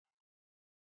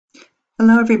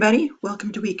Hello, everybody.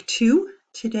 Welcome to week 2.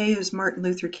 Today is Martin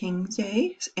Luther King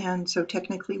Day, and so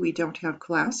technically we don't have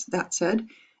class. That said,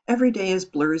 every day is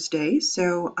Blur's Day,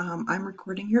 so I'm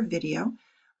recording your video.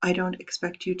 I don't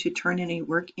expect you to turn any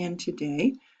work in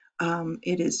today.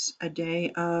 It is a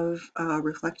day of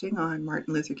reflecting on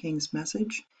Martin Luther King's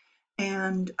message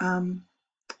and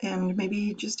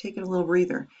maybe just taking a little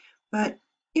breather. But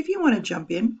if you want to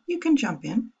jump in, you can jump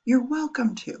in. You're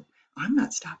welcome to. I'm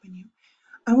not stopping you.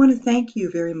 I want to thank you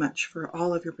very much for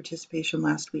all of your participation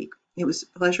last week. It was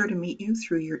a pleasure to meet you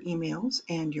through your emails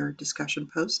and your discussion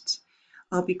posts.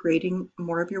 I'll be grading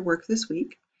more of your work this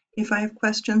week. If I have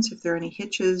questions, if there are any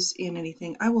hitches in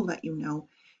anything, I will let you know.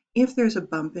 If there's a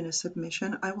bump in a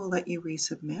submission, I will let you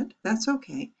resubmit. That's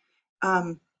okay.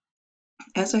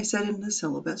 As I said in the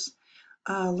syllabus,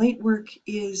 late work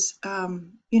is,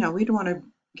 we don't want to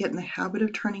get in the habit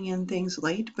of turning in things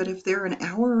late, but if they're an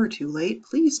hour or two late,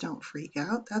 please don't freak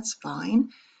out. That's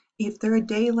fine. If they're a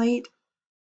day late,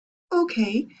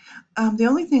 okay. The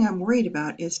only thing I'm worried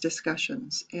about is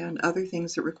discussions and other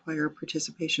things that require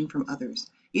participation from others.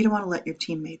 You don't want to let your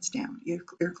teammates down.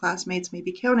 Your classmates may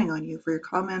be counting on you for your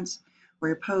comments or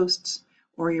your posts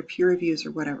or your peer reviews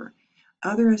or whatever.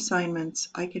 Other assignments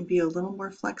I can be a little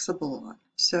more flexible on.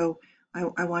 So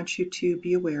I want you to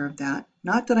be aware of that.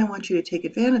 Not that I want you to take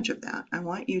advantage of that. I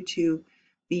want you to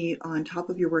be on top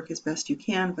of your work as best you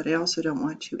can, but I also don't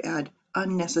want to add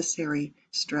unnecessary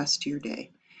stress to your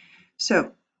day.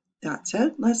 So that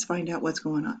said, let's find out what's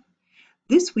going on.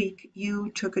 This week you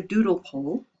took a doodle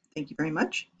poll, thank you very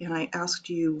much, and I asked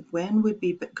you when would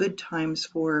be good times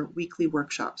for weekly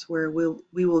workshops where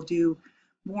we will do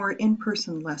more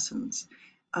in-person lessons.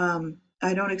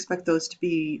 I don't expect those to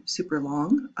be super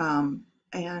long,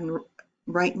 and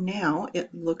right now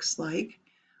it looks like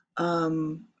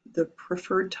the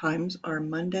preferred times are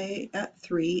Monday at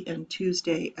 3 and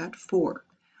Tuesday at 4.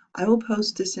 I will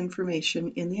post this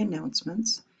information in the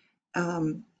announcements,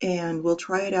 and we'll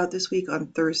try it out this week on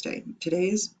Thursday. Today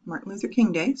is Martin Luther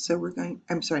King Day, so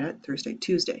not Thursday,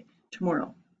 Tuesday,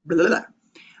 tomorrow. Blah, blah,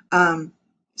 blah.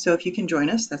 So if you can join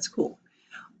us, that's cool.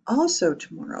 Also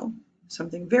tomorrow,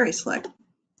 something very slick.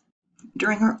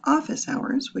 During our office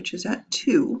hours, which is at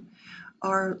 2,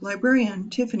 our librarian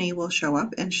Tiffany will show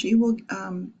up and she will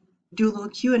do a little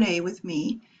Q&A with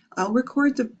me. I'll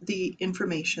record the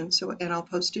information and I'll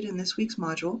post it in this week's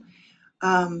module.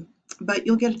 But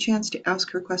you'll get a chance to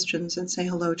ask her questions and say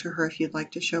hello to her if you'd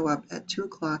like to show up at 2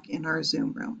 o'clock in our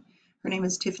Zoom room. Her name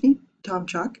is Tiffany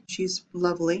Tomchuk. She's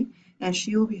lovely and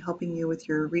she will be helping you with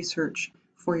your research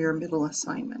for your middle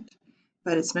assignment.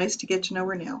 But it's nice to get to know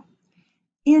her now.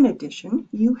 In addition,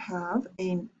 you have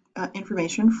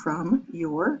information from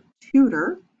your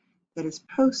tutor that is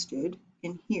posted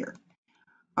in here.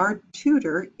 Our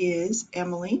tutor is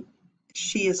Emily.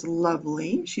 She is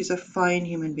lovely. She's a fine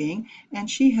human being, and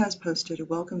she has posted a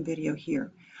welcome video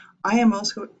here. I am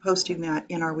also posting that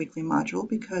in our weekly module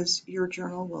because your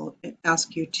journal will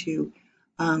ask you to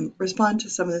respond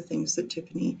to some of the things that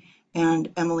Tiffany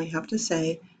and Emily have to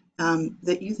say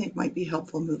that you think might be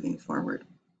helpful moving forward.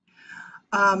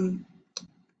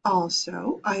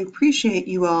 Also, I appreciate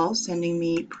you all sending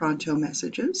me Pronto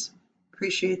messages.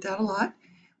 Appreciate that a lot.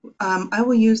 I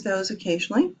will use those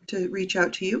occasionally to reach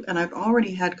out to you, and I've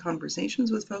already had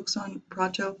conversations with folks on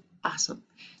Pronto. Awesome.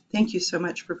 Thank you so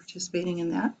much for participating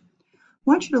in that. I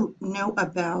want you to know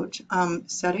about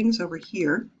settings over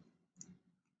here.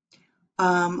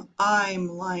 I'm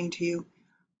lying to you,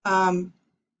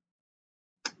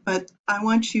 but I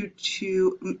want you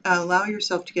to allow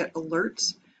yourself to get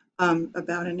alerts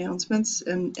about announcements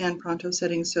and Pronto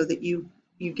settings so that you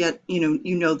get, you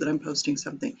know that I'm posting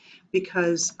something,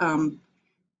 because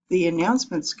the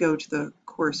announcements go to the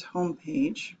course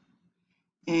homepage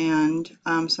and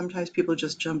sometimes people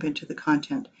just jump into the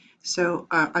content. So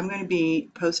I'm going to be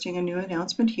posting a new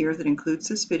announcement here that includes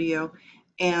this video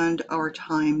and our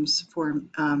times for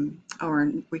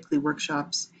our weekly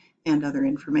workshops and other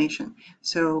information.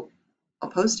 So I'll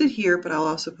post it here, but I'll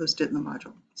also post it in the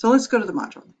module. So let's go to the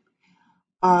module.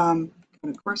 Go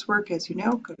to coursework, as you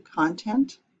know, go to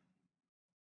content,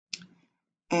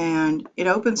 and it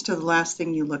opens to the last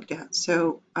thing you looked at.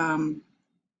 So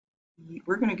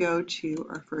we're going to go to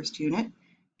our first unit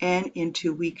and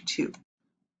into week 2.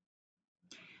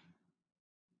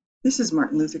 This is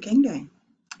Martin Luther King Day,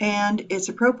 and it's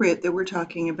appropriate that we're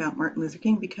talking about Martin Luther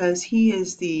King because he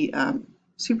is the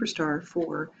superstar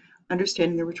for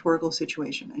understanding the rhetorical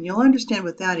situation, and you'll understand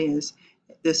what that is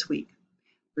this week.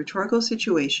 Rhetorical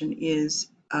situation is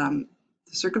the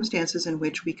circumstances in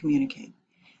which we communicate.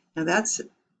 Now that's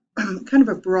kind of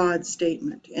a broad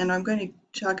statement, and I'm going to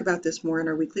talk about this more in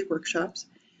our weekly workshops.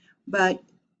 But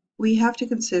we have to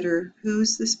consider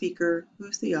who's the speaker,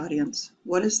 who's the audience,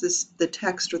 what is the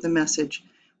text or the message,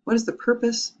 what is the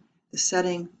purpose, the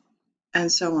setting,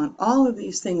 and so on. All of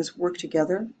these things work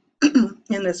together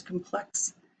in this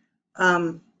complex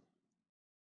um,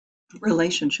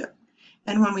 relationship.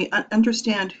 And when we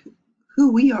understand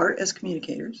who we are as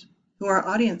communicators, who our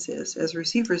audience is as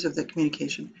receivers of the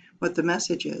communication, what the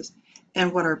message is,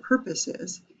 and what our purpose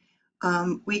is,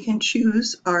 we can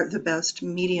choose the best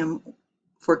medium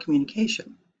for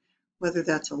communication, whether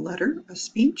that's a letter, a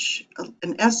speech,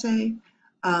 an essay,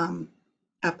 um,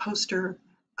 a poster,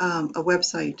 a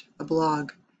website, a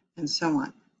blog, and so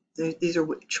on. These are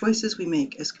choices we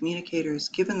make as communicators,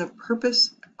 given the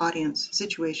purpose, audience,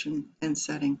 situation, and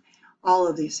setting. All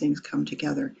of these things come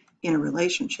together in a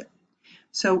relationship.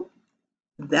 So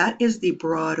that is the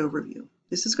broad overview.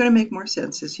 This is going to make more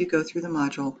sense as you go through the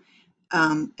module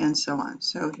and so on.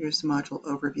 So here's the module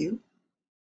overview.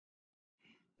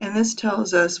 And this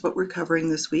tells us what we're covering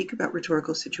this week about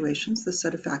rhetorical situations, the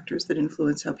set of factors that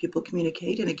influence how people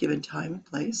communicate in a given time and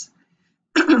place.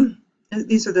 And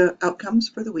these are the outcomes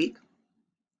for the week.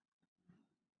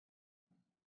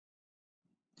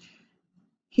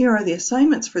 Here are the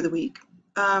assignments for the week.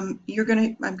 I'm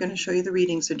going to show you the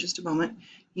readings in just a moment.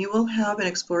 You will have an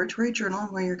exploratory journal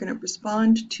where you're going to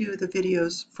respond to the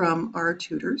videos from our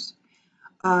tutors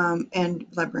and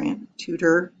librarian,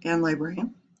 tutor and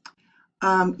librarian.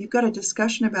 You've got a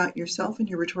discussion about yourself and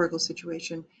your rhetorical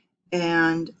situation,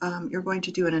 and you're going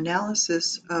to do an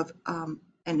analysis of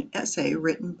an essay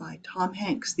written by Tom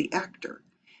Hanks, the actor,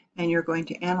 and you're going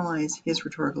to analyze his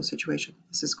rhetorical situation.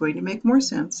 This is going to make more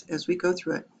sense as we go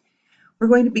through it. We're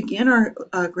going to begin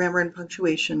our grammar and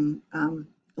punctuation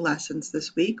lessons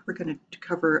this week. We're going to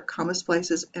cover comma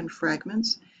splices and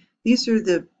fragments. These are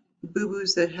the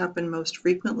boo-boos that happen most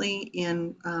frequently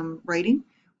in writing,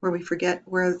 where we forget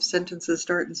where sentences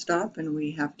start and stop, and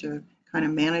we have to kind of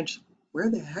manage where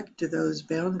the heck do those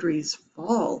boundaries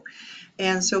fall.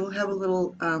 And so we'll have a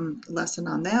little lesson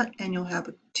on that, and you'll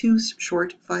have 2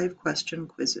 short 5-question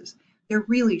quizzes. They're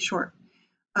really short,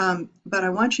 but I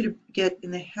want you to get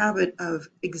in the habit of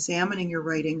examining your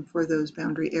writing for those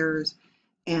boundary errors.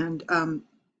 And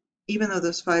even though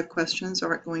those 5 questions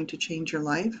aren't going to change your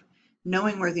life,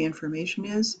 knowing where the information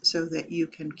is so that you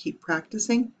can keep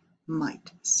practicing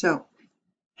might. So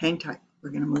hang tight. We're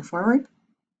going to move forward.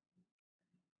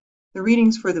 The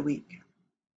readings for the week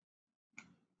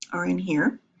are in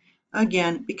here.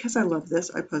 Again, because I love this,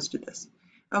 I posted this.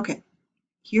 Okay,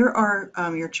 here are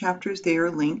your chapters. They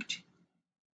are linked.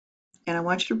 And I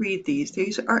want you to read these.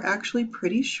 These are actually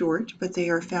pretty short, but they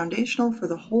are foundational for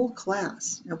the whole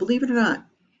class. Now, believe it or not,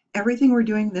 everything we're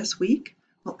doing this week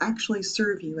will actually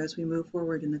serve you as we move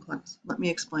forward in the class. Let me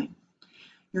explain.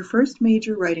 Your first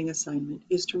major writing assignment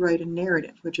is to write a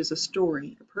narrative, which is a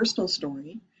story, a personal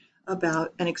story,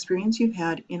 about an experience you've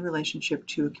had in relationship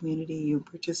to a community you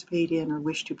participate in or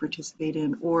wish to participate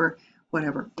in, or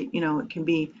whatever. It can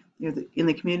be in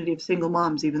the community of single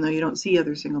moms, even though you don't see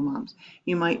other single moms.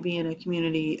 You might be in a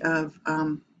community of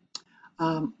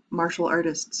martial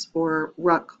artists or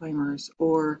rock climbers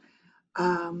or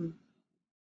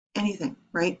anything,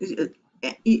 right?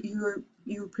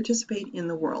 You participate in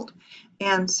the world,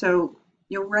 and so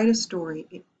you'll write a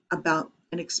story about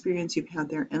an experience you've had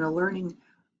there and a learning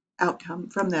outcome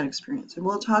from that experience. And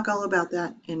we'll talk all about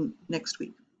that in next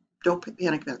week. Don't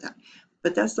panic about that.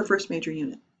 But that's the first major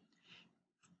unit.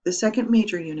 The second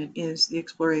major unit is the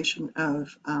exploration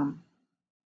of an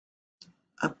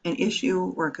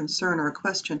issue or a concern or a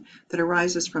question that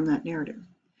arises from that narrative.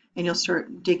 And you'll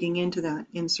start digging into that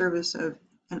in service of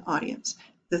an audience.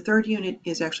 The third unit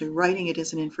is actually writing it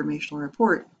as an informational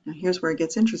report. Now here's where it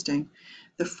gets interesting.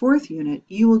 The fourth unit,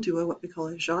 you will do what we call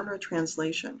a genre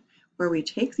translation, where we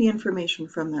take the information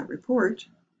from that report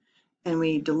and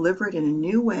we deliver it in a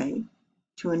new way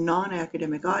to a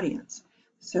non-academic audience.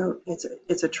 So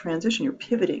it's a transition, you're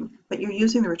pivoting, but you're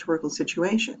using the rhetorical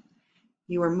situation.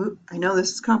 I know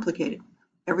this is complicated.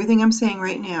 Everything I'm saying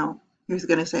right now, you're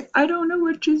going to say, I don't know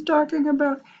what she's talking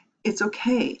about. It's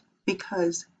okay,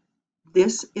 because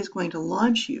this is going to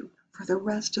launch you for the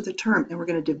rest of the term, and we're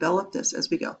going to develop this as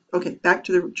we go. Okay, back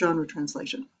to the genre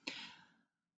translation.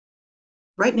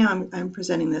 Right now, I'm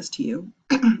presenting this to you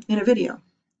in a video.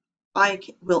 I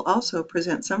will also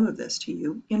present some of this to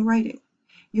you in writing.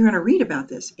 You're going to read about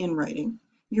this in writing.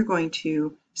 You're going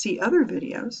to see other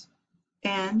videos,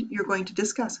 and you're going to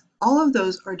discuss. All of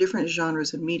those are different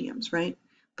genres and mediums, right?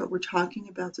 But we're talking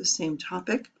about the same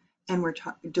topic, and we're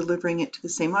delivering it to the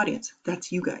same audience.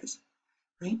 That's you guys,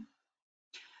 right?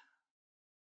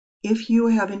 If you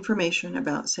have information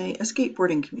about, say, a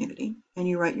skateboarding community, and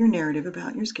you write your narrative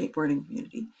about your skateboarding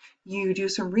community, you do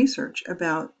some research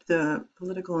about the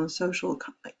political and social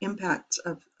impacts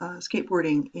of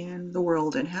skateboarding in the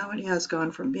world and how it has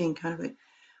gone from being kind of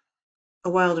a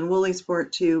wild and woolly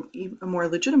sport to a more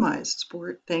legitimized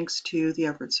sport, thanks to the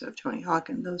efforts of Tony Hawk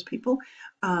and those people.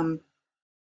 I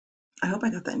hope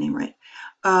I got that name right.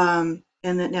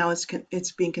 And that now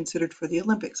it's being considered for the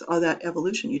Olympics. All that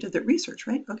evolution, you did that research,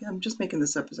 right? Okay, I'm just making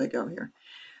this up as I go here.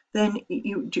 Then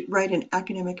you write an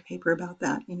academic paper about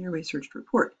that in your research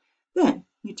report. Then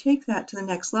you take that to the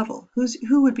next level.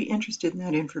 Who would be interested in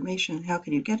that information, and how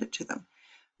can you get it to them?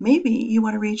 Maybe you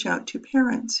want to reach out to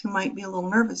parents who might be a little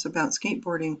nervous about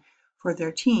skateboarding for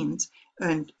their teens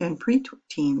and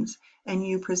pre-teens, and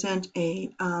you present a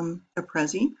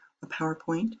Prezi, a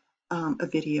PowerPoint, a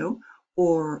video,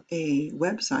 or a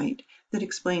website that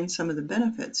explains some of the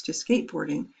benefits to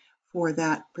skateboarding for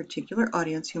that particular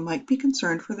audience who might be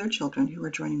concerned for their children who are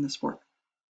joining the sport.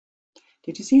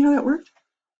 Did you see how that worked?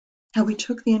 How we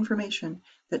took the information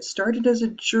that started as a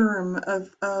germ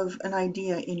of an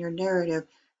idea in your narrative,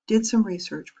 did some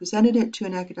research, presented it to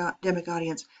an academic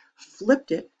audience,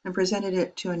 flipped it, and presented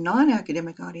it to a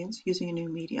non-academic audience using a new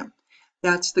medium.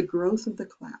 That's the growth of the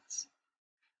class.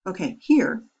 Okay,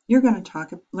 here you're going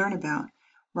to learn about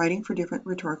writing for different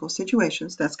rhetorical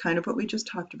situations. That's kind of what we just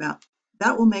talked about.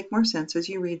 That will make more sense as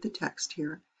you read the text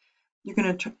here. You're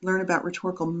going to learn about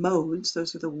rhetorical modes.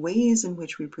 Those are the ways in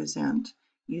which we present,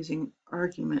 using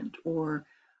argument or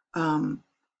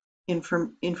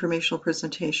informational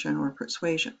presentation or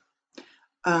persuasion.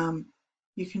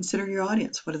 You consider your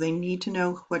audience. What do they need to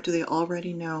know? What do they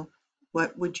already know?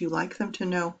 What would you like them to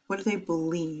know? What do they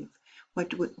believe?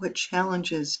 What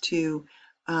challenges to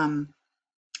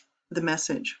the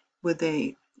message would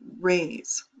they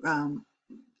raise?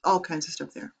 All kinds of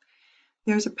stuff there.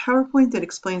 There's a PowerPoint that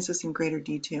explains this in greater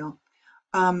detail.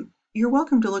 You're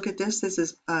welcome to look at this. This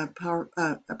is a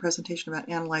presentation about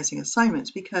analyzing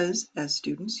assignments because, as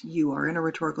students, you are in a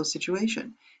rhetorical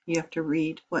situation. You have to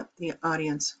read what the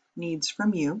audience needs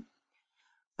from you,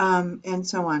 and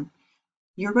so on.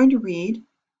 You're going to read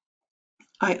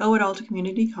I Owe It All to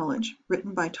Community College,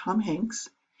 written by Tom Hanks,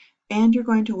 and you're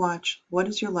going to watch What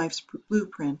is Your Life's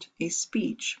Blueprint, a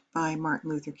speech by Martin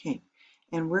Luther King.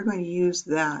 And we're going to use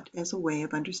that as a way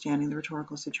of understanding the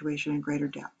rhetorical situation in greater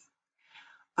depth.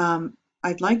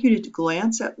 I'd like you to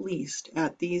glance at least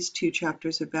at these two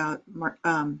chapters about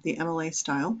the MLA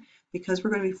style, because we're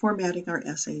going to be formatting our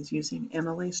essays using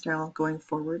MLA style going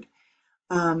forward.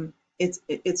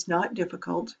 It's not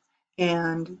difficult,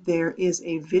 and there is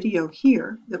a video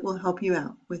here that will help you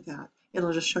out with that.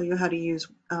 It'll just show you how to use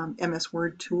MS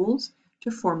Word tools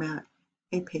to format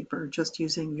a paper, just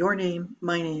using your name,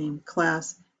 my name,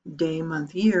 class, day,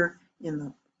 month, year in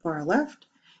the far left,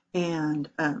 and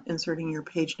inserting your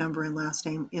page number and last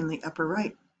name in the upper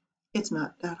right. It's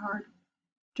not that hard.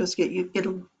 Just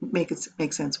it'll make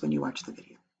sense when you watch the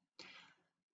video.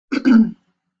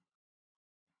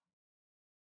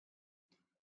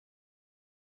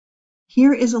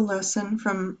 Here is a lesson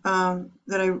from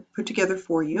that I put together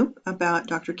for you about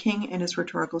Dr. King and his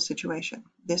rhetorical situation.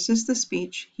 This is the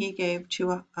speech he gave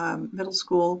to a middle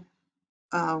school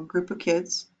group of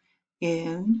kids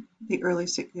in the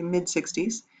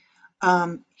mid-60s.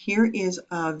 Here is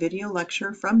a video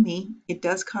lecture from me. It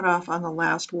does cut off on the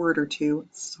last word or two,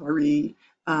 sorry,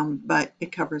 but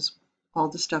it covers all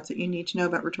the stuff that you need to know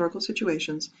about rhetorical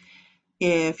situations.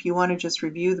 If you want to just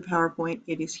review the PowerPoint,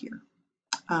 it is here.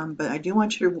 But I do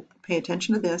want you to pay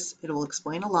attention to this. It will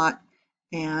explain a lot,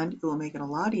 and it will make it a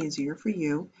lot easier for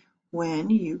you when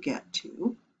you get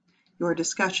to your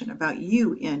discussion about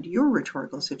you and your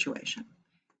rhetorical situation.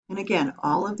 And again,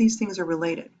 all of these things are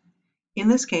related. In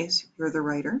this case, you're the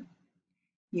writer,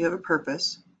 you have a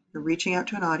purpose, you're reaching out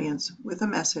to an audience with a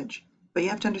message, but you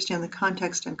have to understand the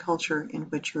context and culture in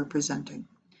which you're presenting.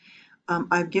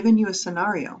 I've given you a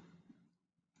scenario.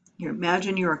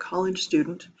 Imagine you're a college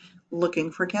student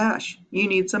looking for cash. You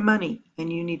need some money,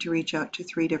 and you need to reach out to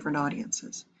 3 different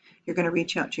audiences. You're going to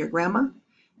reach out to your grandma,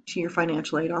 to your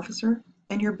financial aid officer,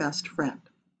 and your best friend.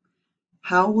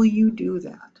 How will you do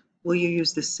that? Will you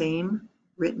use the same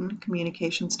written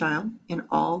communication style in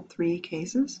all 3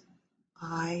 cases?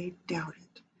 I doubt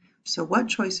it. So what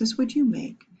choices would you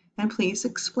make? And please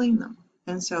explain them.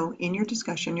 And so in your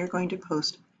discussion, you're going to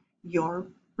post your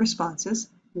responses.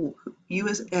 You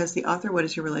as the author, what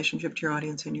is your relationship to your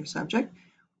audience and your subject?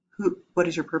 What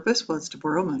is your purpose? Well, it's to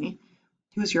borrow money.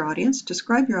 Who's your audience?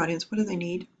 Describe your audience. What do they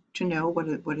need to know? What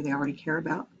do they already care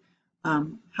about?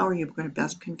 How are you going to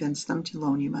best convince them to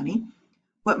loan you money?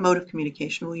 What mode of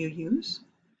communication will you use?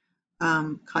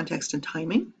 context and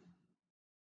timing,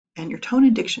 and your tone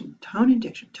and diction. Tone and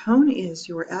diction. Tone is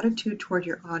your attitude toward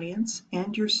your audience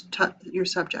and your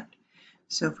subject.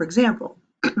 So, for example,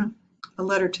 a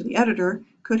letter to the editor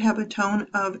could have a tone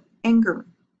of anger,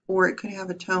 or it could have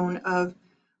a tone of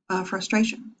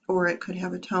frustration, or it could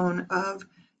have a tone of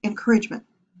encouragement,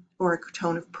 or a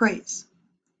tone of praise.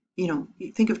 You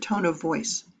think of tone of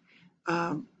voice.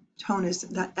 Tone is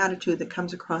that attitude that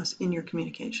comes across in your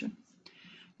communication.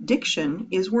 Diction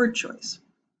is word choice.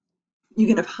 You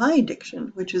can have high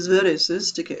diction, which is very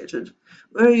sophisticated,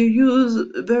 where you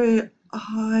use very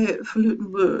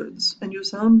highfalutin words and you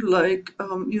sound like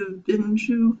you've been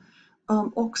to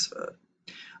Oxford.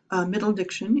 Middle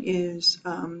diction is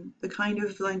the kind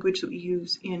of language that we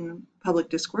use in public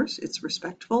discourse. It's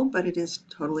respectful, but it is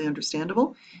totally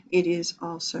understandable. It is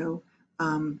also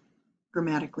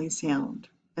grammatically sound,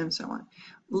 and so on.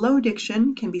 Low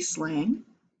diction can be slang,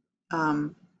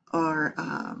 or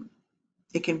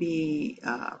it can be,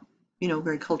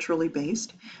 very culturally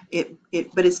based.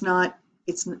 But it's not.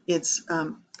 It's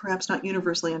perhaps not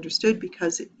universally understood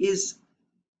because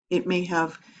it may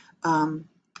have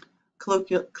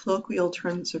colloquial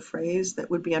turns of phrase that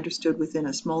would be understood within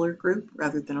a smaller group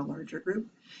rather than a larger group.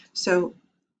 So,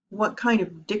 what kind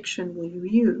of diction will you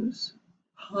use?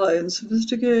 High and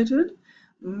sophisticated,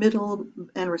 middle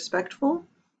and respectful,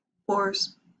 or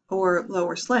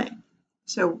lower slang?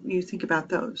 So you think about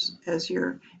those as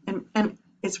and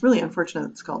it's really unfortunate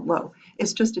it's called low.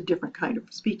 It's just a different kind of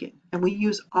speaking. And we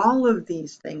use all of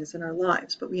these things in our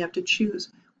lives, but we have to choose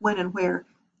when and where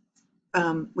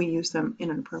we use them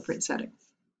in an appropriate setting.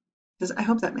 I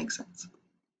hope that makes sense.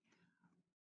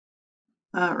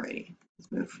 Alrighty,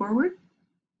 let's move forward.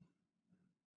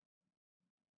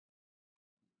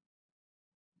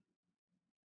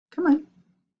 Come on.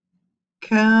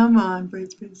 Come on,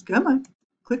 Brightspace. Come on.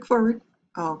 Click forward.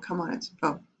 Oh, come on.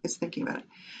 It's thinking about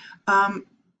it.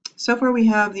 So far we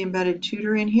have the embedded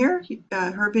tutor in here,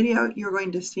 her video. You're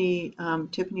going to see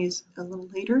Tiffany's a little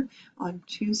later on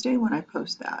Tuesday when I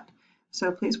post that.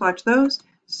 So please watch those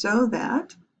so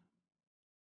that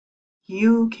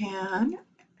you can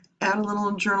add a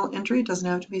little journal entry. It doesn't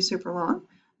have to be super long,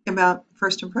 about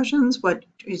first impressions. What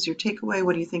is your takeaway?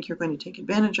 What do you think you're going to take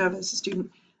advantage of as a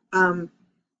student? And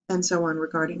so on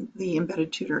regarding the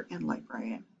embedded tutor and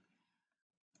librarian.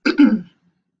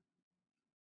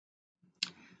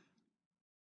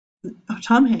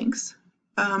 Tom Hanks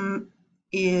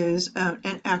is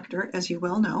an actor, as you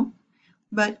well know,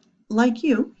 but like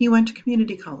you, he went to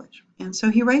community college. And so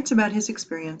he writes about his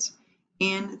experience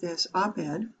in this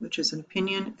op-ed, which is an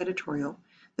opinion editorial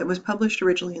that was published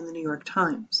originally in the New York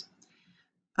Times.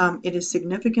 It is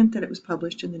significant that it was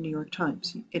published in the New York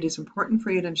Times. It is important for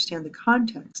you to understand the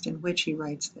context in which he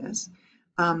writes this.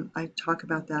 I talk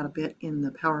about that a bit in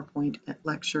the PowerPoint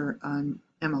lecture on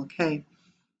MLK.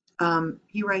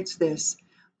 He writes this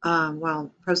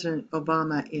while President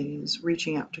Obama is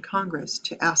reaching out to Congress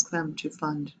to ask them to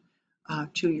fund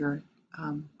two-year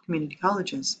community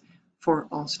colleges for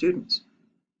all students.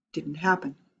 Didn't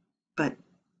happen, but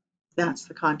that's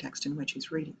the context in which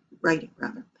he's writing.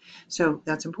 So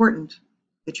that's important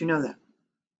that you know that.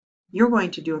 You're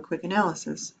going to do a quick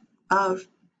analysis of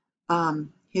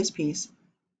his piece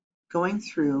going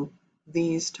through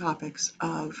these topics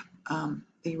of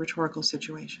the rhetorical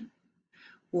situation.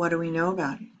 What do we know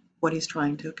about him? What he's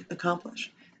trying to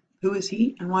accomplish? Who is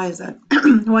he, and why is that?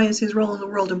 Why is his role in the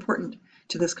world important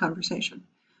to this conversation?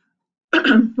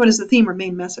 What is the theme or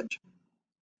main message?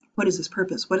 What is his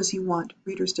purpose? What does he want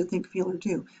readers to think, feel, or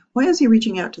do? Why is he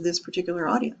reaching out to this particular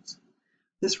audience,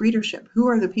 this readership? Who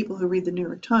are the people who read the New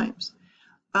York Times?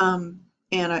 And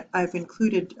I've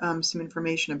included some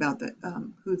information about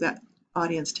who that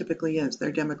audience typically is,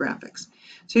 their demographics.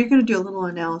 So you're going to do a little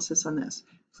analysis on this.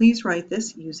 Please write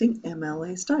this using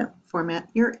MLA style. Format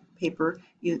your paper,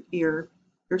 your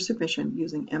submission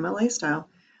using MLA style.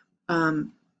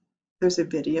 There's a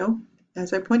video,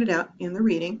 as I pointed out in the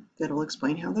reading, that'll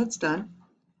explain how that's done.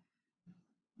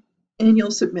 And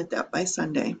you'll submit that by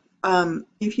Sunday.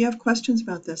 If you have questions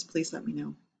about this, please let me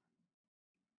know.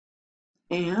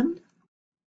 And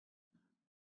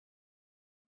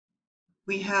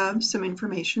we have some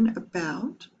information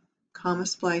about comma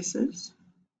splices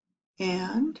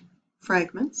and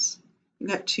fragments.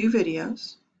 You've got 2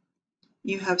 videos.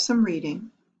 You have some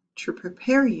reading to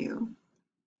prepare you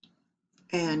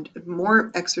and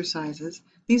more exercises.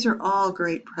 These are all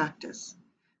great practice.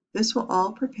 This will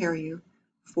all prepare you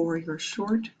for your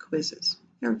short quizzes.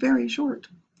 They're very short.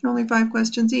 They're only 5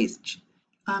 questions each.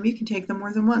 You can take them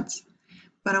more than once.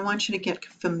 But I want you to get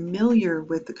familiar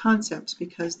with the concepts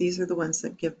because these are the ones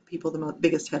that give people the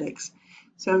biggest headaches.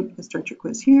 So let's start your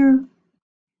quiz here.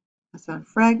 That's on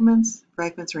fragments.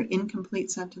 Fragments are incomplete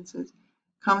sentences.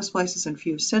 Comma splices and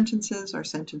fused sentences are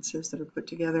sentences that are put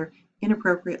together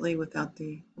inappropriately without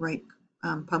the right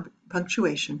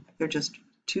punctuation. They're just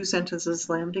two sentences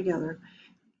slammed together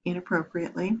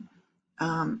inappropriately.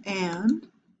 And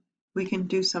we can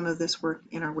do some of this work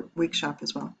in our workshop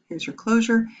as well. Here's your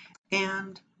closure,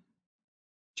 and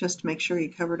just to make sure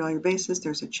you covered all your bases,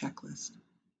 there's a checklist,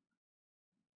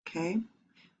 okay,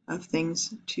 of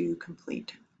things to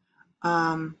complete.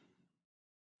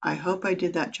 I hope I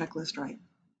did that checklist right.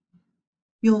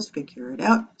 You'll figure it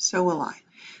out, so will I.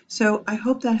 So I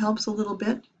hope that helps a little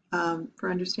bit for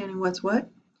understanding what's what.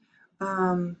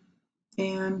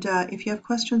 If you have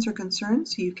questions or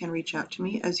concerns, you can reach out to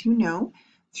me, as you know,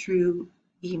 through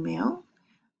email,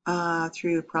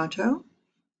 through Pronto,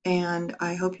 and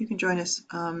I hope you can join us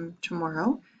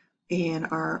tomorrow in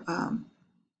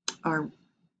our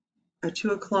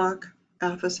 2 o'clock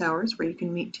office hours, where you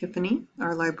can meet Tiffany,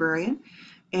 our librarian,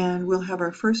 and we'll have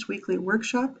our first weekly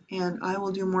workshop, and I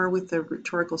will do more with the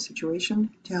rhetorical situation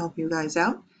to help you guys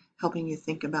out, helping you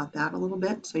think about that a little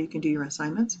bit so you can do your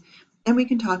assignments. And we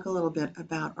can talk a little bit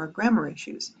about our grammar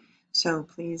issues. So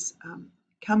please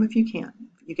come if you can.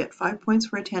 You get 5 points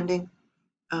for attending,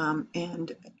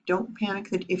 and don't panic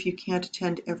that if you can't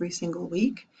attend every single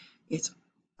week.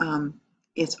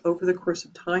 It's over the course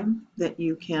of time that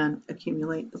you can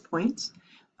accumulate the points,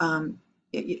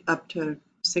 up to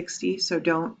 60, so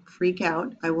don't freak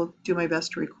out. I will do my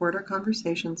best to record our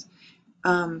conversations,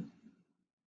 and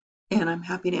I'm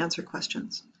happy to answer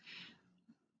questions.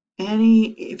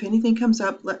 If anything comes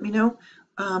up, let me know,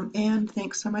 and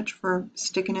thanks so much for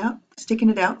sticking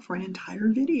it out for an entire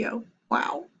video.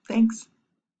 Wow, thanks.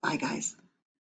 Bye, guys.